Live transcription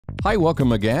Hi,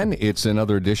 welcome again. It's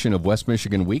another edition of West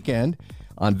Michigan Weekend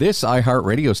on this iHeart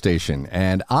radio station,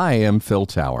 and I am Phil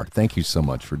Tower. Thank you so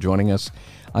much for joining us.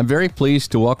 I'm very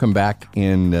pleased to welcome back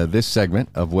in this segment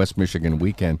of West Michigan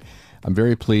Weekend. I'm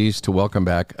very pleased to welcome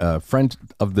back a friend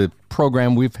of the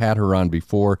program. We've had her on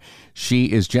before. She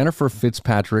is Jennifer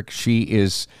FitzPatrick. She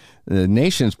is the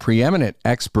nation's preeminent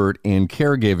expert in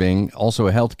caregiving, also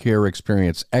a healthcare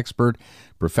experience expert,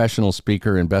 professional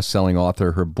speaker, and best-selling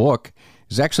author. Her book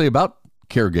is actually about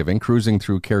caregiving, cruising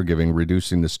through caregiving,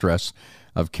 reducing the stress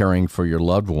of caring for your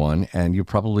loved one. And you've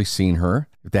probably seen her,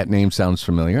 if that name sounds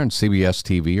familiar, on CBS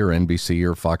TV or NBC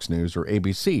or Fox News or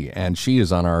ABC. And she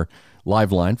is on our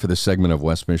live line for this segment of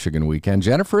West Michigan Weekend.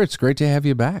 Jennifer, it's great to have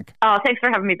you back. Oh, thanks for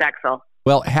having me back, Phil.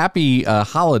 Well, happy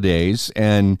holidays,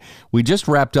 and we just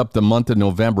wrapped up the month of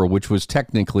November, which was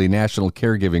technically National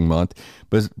Caregiving Month,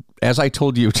 but as I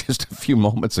told you just a few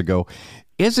moments ago,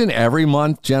 isn't every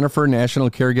month, Jennifer, National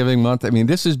Caregiving Month? I mean,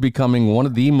 this is becoming one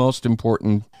of the most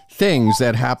important things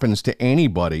that happens to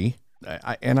anybody,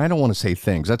 and I don't want to say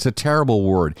things, that's a terrible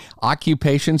word.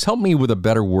 Occupations, help me with a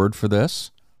better word for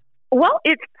this. Well,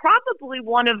 it's probably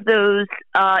one of those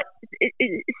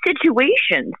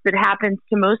situations that happens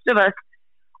to most of us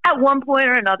at one point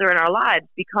or another in our lives,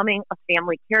 becoming a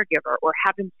family caregiver or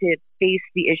having to face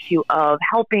the issue of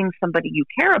helping somebody you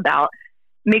care about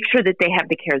make sure that they have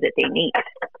the care that they need.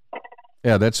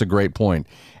 Yeah, that's a great point.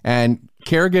 And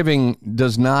caregiving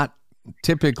does not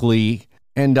typically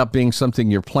end up being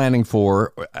something you're planning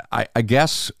for. I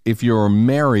guess if you're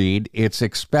married, it's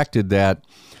expected that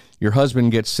your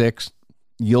husband gets sick,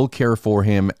 you'll care for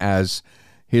him as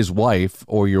his wife,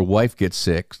 or your wife gets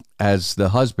sick, as the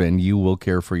husband, you will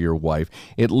care for your wife,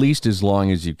 at least as long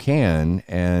as you can.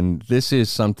 And this is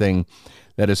something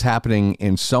that is happening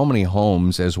in so many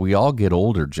homes as we all get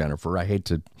older, Jennifer. I hate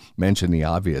to mention the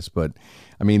obvious, but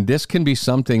I mean, this can be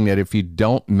something that if you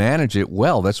don't manage it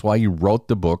well, that's why you wrote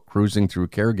the book, Cruising Through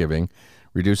Caregiving,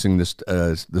 Reducing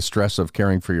the Stress of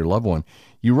Caring for Your Loved One.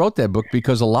 You wrote that book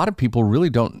because a lot of people really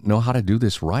don't know how to do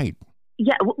this right.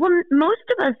 Yeah, well, most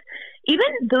of us, even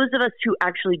those of us who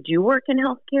actually do work in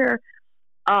healthcare,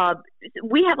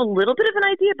 we have a little bit of an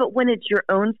idea, but when it's your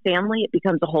own family, it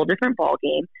becomes a whole different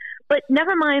ballgame. But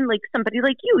never mind, like somebody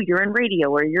like you're in radio,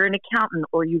 or you're an accountant,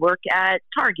 or you work at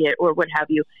Target, or what have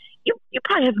you. You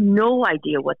probably have no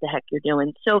idea what the heck you're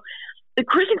doing. So the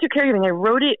Cruising Through Caregiving, I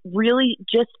wrote it really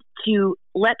just to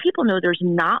let people know there's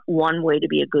not one way to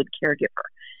be a good caregiver.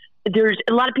 There's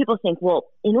a lot of people think, well,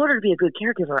 in order to be a good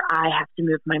caregiver, I have to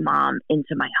move my mom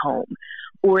into my home.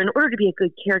 Or in order to be a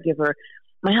good caregiver,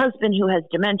 my husband who has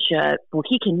dementia, well,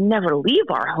 he can never leave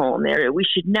our home. We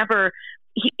should never,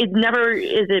 it never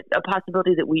is it a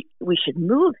possibility that we should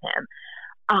move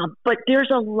him. But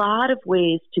there's a lot of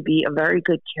ways to be a very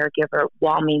good caregiver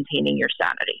while maintaining your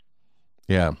sanity.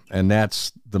 Yeah, and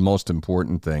that's the most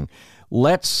important thing.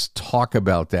 Let's talk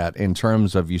about that in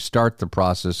terms of you start the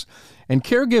process. And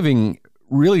caregiving,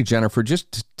 really, Jennifer,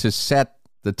 just to set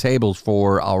the tables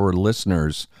for our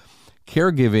listeners,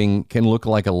 caregiving can look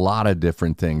like a lot of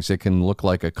different things. It can look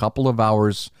like a couple of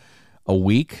hours a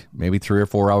week, maybe 3 or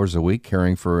 4 hours a week,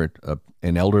 caring for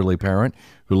an elderly parent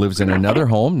who lives in another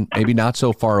home, maybe not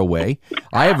so far away.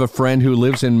 I have a friend who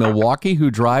lives in Milwaukee who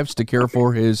drives to care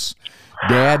for his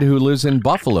dad who lives in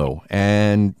Buffalo.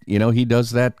 And, you know, he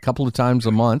does that a couple of times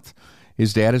a month.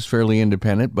 His dad is fairly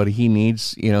independent, but he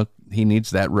needs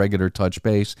that regular touch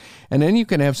base. And then you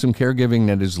can have some caregiving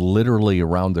that is literally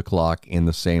around the clock in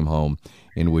the same home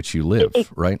in which you live,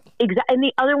 right? Exactly. And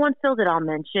the other one, Phil, that I'll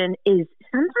mention is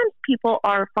sometimes people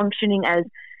are functioning as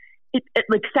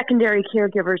like secondary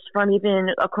caregivers from even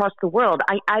across the world.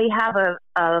 I have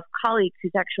a colleague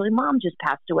whose actually mom just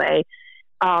passed away.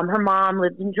 Her mom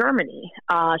lives in Germany.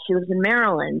 She lives in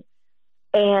Maryland.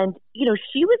 And, you know,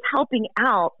 she was helping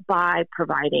out by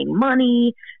providing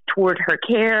money toward her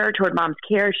care, toward mom's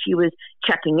care. She was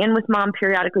checking in with mom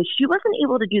periodically. She wasn't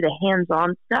able to do the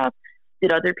hands-on stuff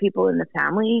that other people in the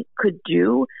family could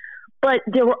do, but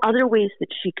there were other ways that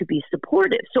she could be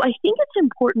supportive. So I think it's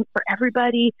important for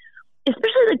everybody,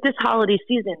 especially like this holiday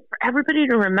season, for everybody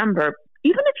to remember,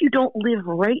 even if you don't live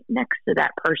right next to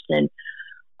that person,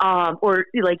 or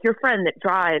like your friend that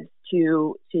drives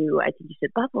to I think you said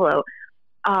Buffalo,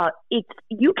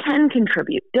 you can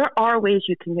contribute. There are ways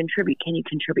you can contribute. Can you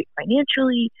contribute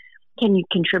financially? Can you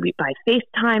contribute by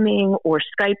FaceTiming or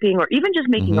Skyping, or even just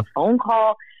making a phone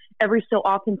call every so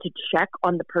often to check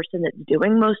on the person that's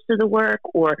doing most of the work,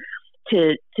 or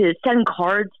to send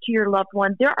cards to your loved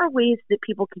one? There are ways that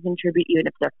people can contribute even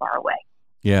if they're far away.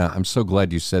 Yeah, I'm so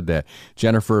glad you said that.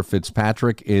 Jennifer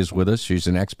FitzPatrick is with us. She's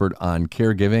an expert on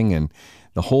caregiving, and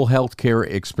the whole healthcare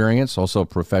experience. Also a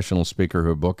professional speaker.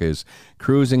 Her book is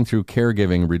Cruising Through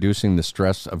Caregiving, Reducing the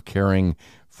Stress of Caring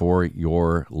for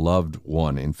Your Loved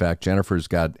One. In fact, Jennifer's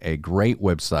got a great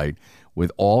website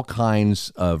with all kinds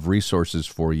of resources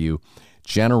for you,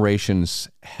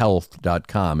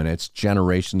 generationshealth.com, and it's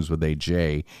generations with a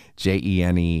J,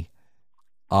 Generation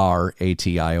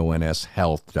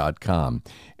health.com.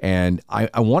 And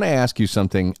I want to ask you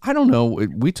something. I don't know,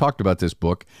 we talked about this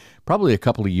book probably a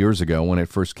couple of years ago when it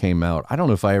first came out. I don't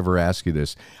know if I ever asked you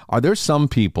this. Are there some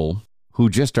people who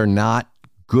just are not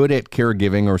good at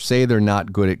caregiving, or say they're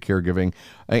not good at caregiving?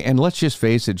 And let's just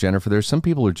face it, Jennifer, there's some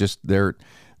people who are just, they're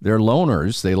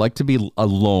loners. They like to be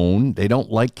alone. They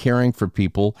don't like caring for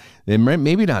people. They're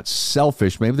maybe not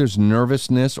selfish. Maybe there's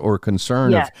nervousness or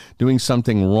concern of doing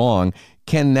something wrong.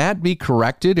 Can that be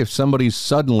corrected if somebody's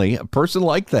suddenly, a person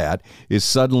like that is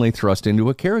suddenly thrust into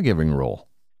a caregiving role?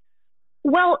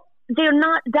 Well,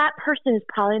 that person is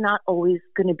probably not always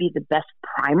going to be the best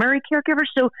primary caregiver.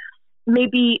 So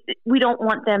maybe we don't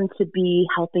want them to be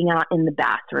helping out in the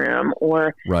bathroom,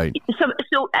 or right.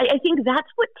 So I think that's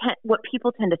what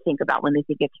people tend to think about when they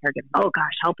think of caregiving. Oh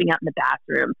gosh, helping out in the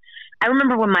bathroom. I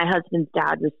remember when my husband's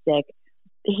dad was sick,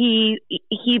 he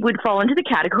would fall into the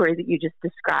category that you just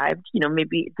described.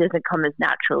 Maybe it doesn't come as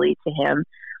naturally to him.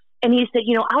 And he said,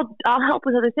 I'll help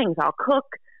with other things. I'll cook.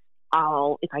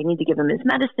 If I need to give him his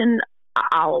medicine,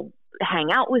 I'll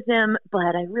hang out with him,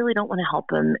 but I really don't want to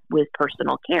help him with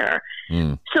personal care.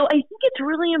 So I think it's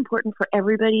really important for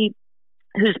everybody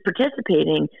who's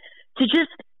participating to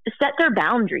just set their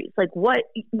boundaries. Like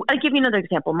I'll give you another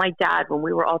example. My dad, when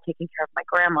we were all taking care of my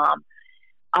grandma,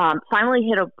 finally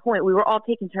hit a point. We were all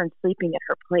taking turns sleeping at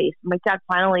her place. My dad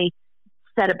finally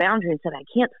set a boundary and said, I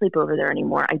can't sleep over there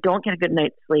anymore. I don't get a good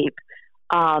night's sleep.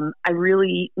 I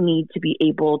really need to be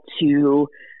able to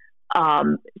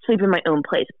sleep in my own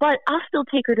place, but I'll still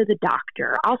take her to the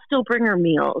doctor. I'll still bring her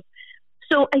meals.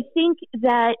 So I think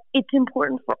that it's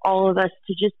important for all of us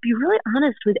to just be really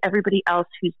honest with everybody else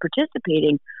who's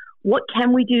participating. What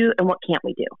can we do and what can't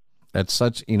we do? That's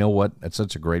such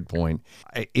a great point.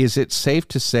 Is it safe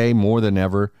to say more than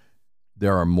ever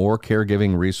there are more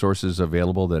caregiving resources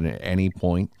available than at any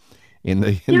point in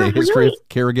the history of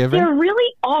caregiving? There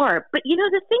really are. But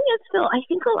the thing is, Phil, I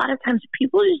think a lot of times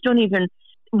people just don't even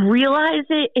realize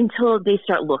it until they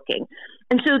start looking.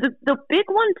 And so the big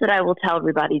ones that I will tell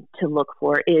everybody to look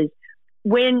for is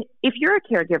if you're a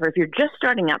caregiver, if you're just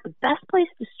starting out, the best place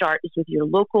to start is with your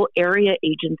local area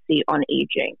agency on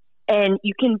aging. And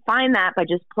you can find that by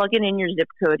just plugging in your zip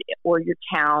code or your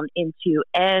town into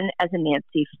N as in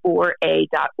Nancy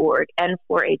 4A.org,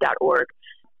 N4A.org,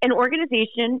 an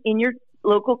organization in your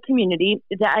local community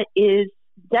that is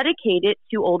dedicated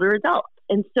to older adults.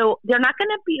 And so they're not going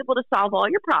to be able to solve all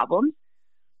your problems,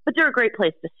 but they're a great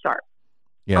place to start.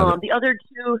 Yeah. The other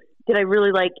two that I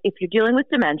really like, if you're dealing with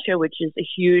dementia, which is a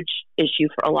huge issue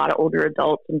for a lot of older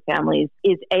adults and families,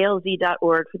 is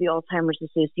ALZ.org for the Alzheimer's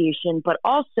Association. But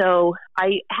also,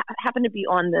 I happen to be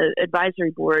on the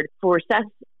advisory board for Seth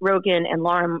Rogen and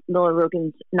Laura Miller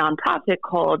Rogen's nonprofit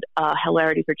called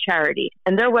Hilarity for Charity.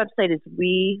 And their website is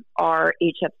We Are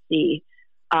HFC.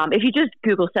 If you just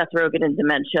Google Seth Rogen and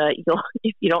dementia,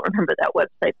 if you don't remember that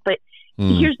website. But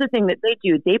here's the thing that they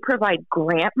do. They provide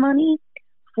grant money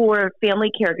for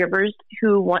family caregivers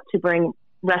who want to bring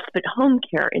respite home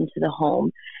care into the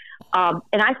home.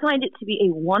 And I find it to be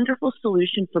a wonderful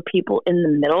solution for people in the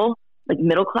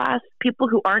middle class, people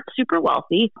who aren't super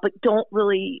wealthy, but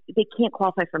they can't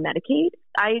qualify for Medicaid.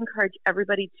 I encourage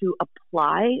everybody to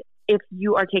apply if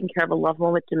you are taking care of a loved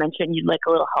one with dementia and you'd like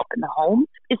a little help in the home,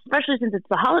 especially since it's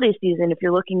the holiday season. If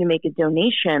you're looking to make a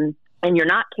donation and you're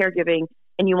not caregiving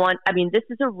and this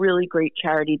is a really great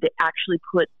charity that actually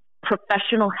puts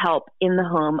professional help in the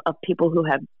home of people who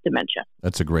have dementia.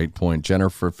 That's a great point.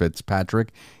 Jennifer FitzPatrick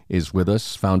is with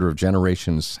us, founder of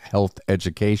Generations Health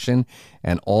Education,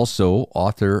 and also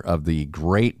author of the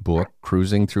great book,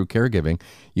 Cruising Through Caregiving.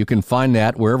 You can find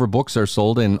that wherever books are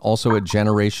sold and also at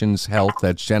Generations Health.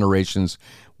 That's Generations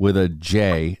with a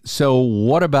J. So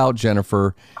what about,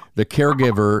 Jennifer, the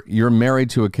caregiver? You're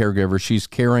married to a caregiver. She's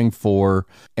caring for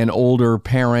an older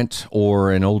parent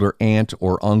or an older aunt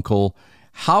or uncle.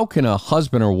 How can a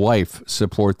husband or wife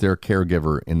support their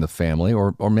caregiver in the family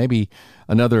or maybe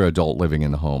another adult living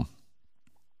in the home?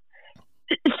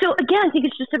 So again, I think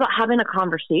it's just about having a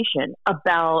conversation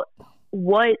about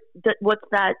what's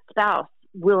that spouse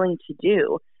willing to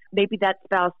do. Maybe that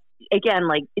spouse, again,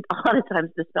 a lot of times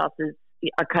the spouses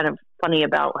are kind of funny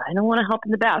about, I don't want to help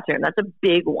in the bathroom. That's a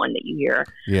big one that you hear.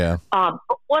 Yeah.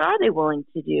 But what are they willing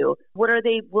to do? What are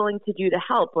they willing to do to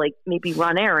help? Like maybe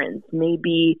run errands,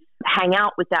 maybe hang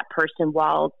out with that person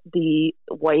while the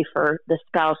wife or the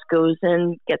spouse goes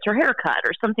and gets her hair cut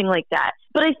or something like that.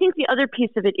 But I think the other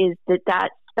piece of it is that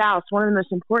spouse, one of the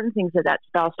most important things that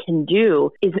spouse can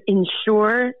do is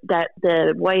ensure that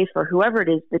the wife or whoever it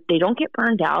is, that they don't get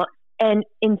burned out, and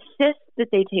insist that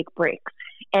they take breaks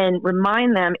and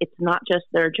remind them it's not just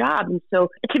their job. And so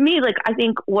to me, I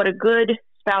think what a good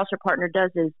spouse or partner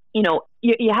does is,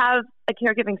 you have a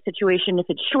caregiving situation. If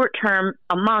it's short term,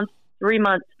 a month, 3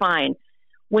 months, fine.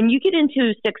 When you get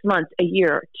into 6 months, a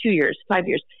year, 2 years, 5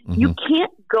 years, you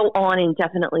can't go on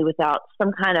indefinitely without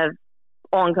some kind of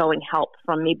ongoing help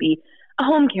from maybe a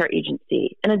home care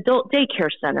agency, an adult daycare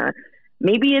center.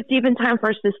 Maybe it's even time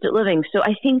for assisted living. So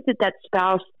I think that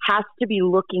spouse has to be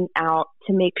looking out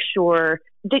to make sure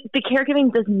that the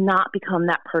caregiving does not become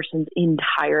that person's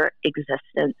entire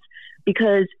existence.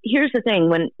 Because here's the thing,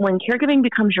 when caregiving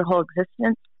becomes your whole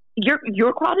existence,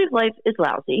 your quality of life is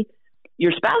lousy.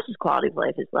 Your spouse's quality of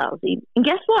life is lousy. And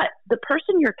guess what? The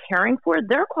person you're caring for,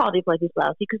 their quality of life is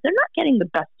lousy because they're not getting the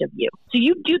best of you. So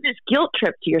you do this guilt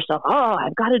trip to yourself. Oh,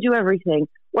 I've got to do everything.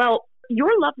 Well,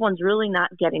 your loved one's really not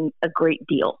getting a great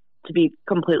deal, to be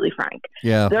completely frank.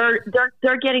 Yeah. They're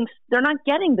not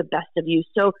getting the best of you.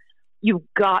 So you've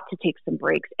got to take some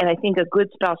breaks. And I think a good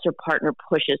spouse or partner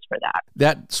pushes for that.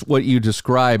 That's what you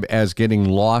describe as getting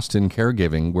lost in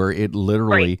caregiving, where it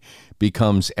literally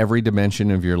becomes every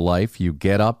dimension of your life. You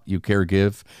get up, you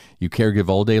caregive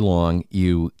all day long.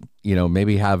 You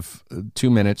maybe have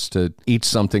 2 minutes to eat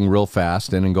something real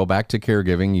fast and then go back to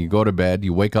caregiving. You go to bed,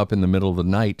 you wake up in the middle of the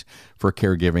night for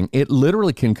caregiving. It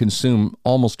literally can consume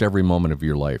almost every moment of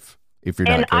your life if you're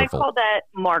not careful. And I call that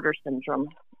martyr syndrome.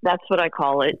 That's what I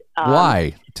call it.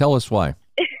 Why? Tell us why.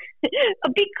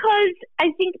 Because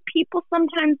I think people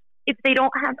sometimes, if they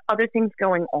don't have other things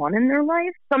going on in their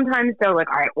life, sometimes they're like,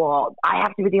 all right, well, I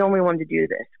have to be the only one to do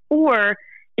this. Or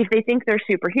if they think they're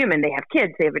superhuman, they have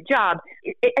kids, they have a job.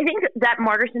 I think that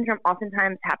martyr syndrome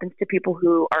oftentimes happens to people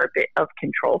who are a bit of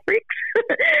control freaks.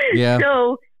 Yeah.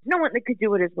 So no one that could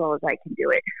do it as well as I can do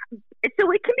it.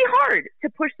 So it can be hard to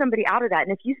push somebody out of that.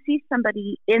 And if you see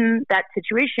somebody in that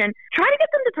situation, try to get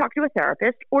them to talk to a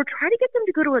therapist or try to get them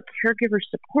to go to a caregiver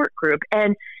support group.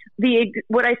 And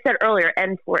what I said earlier,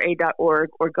 n4a.org,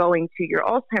 or going to your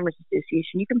Alzheimer's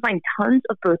Association, you can find tons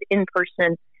of both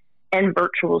in-person and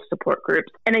virtual support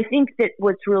groups. And I think that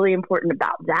what's really important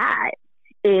about that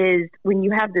is when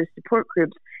you have those support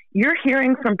groups, you're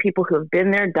hearing from people who have been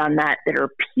there, done that are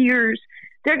peers.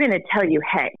 They're going to tell you,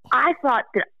 hey, I thought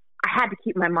that I had to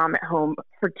keep my mom at home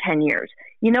for 10 years.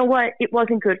 You know what? It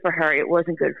wasn't good for her. It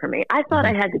wasn't good for me. I thought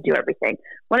I had to do everything.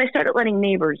 When I started letting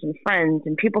neighbors and friends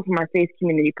and people from our faith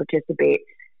community participate,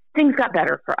 things got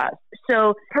better for us.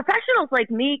 So professionals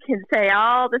like me can say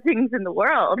all the things in the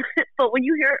world, but when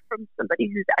you hear it from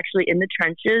somebody who's actually in the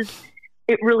trenches,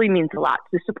 it really means a lot.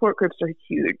 The support groups are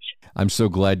huge. I'm so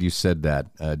glad you said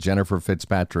that. Jennifer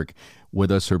FitzPatrick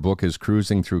with us. Her book is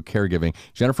Cruising Through Caregiving.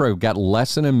 Jennifer, I've got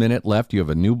less than a minute left. You have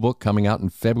a new book coming out in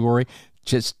February.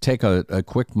 Just take a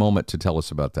quick moment to tell us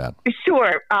about that.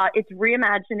 Sure. It's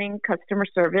Reimagining Customer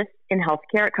Service in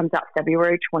Healthcare. It comes out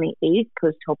February 28th,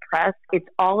 Post Hill Press. It's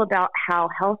all about how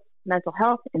mental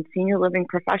health, and senior living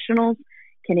professionals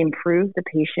can improve the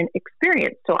patient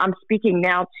experience. So I'm speaking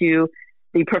now to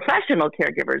the professional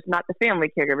caregivers, not the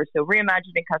family caregivers. So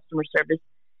Reimagining Customer Service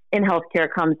in Healthcare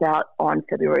comes out on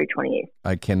February 28th.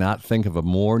 I cannot think of a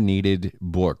more needed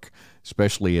book,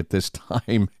 especially at this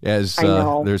time as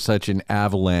there's such an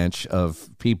avalanche of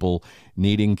people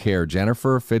needing care.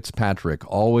 Jennifer FitzPatrick,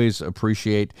 always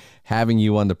appreciate having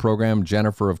you on the program.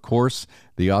 Jennifer, of course,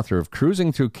 the author of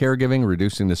Cruising Through Caregiving,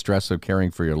 Reducing the Stress of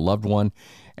Caring for Your Loved One,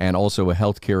 and also a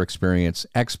healthcare experience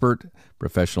expert,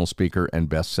 professional speaker, and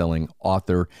best-selling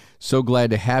author. So glad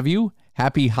to have you.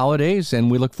 Happy holidays,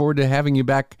 and we look forward to having you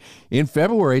back in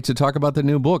February to talk about the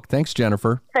new book. Thanks,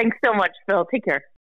 Jennifer. Thanks so much, Phil. Take care.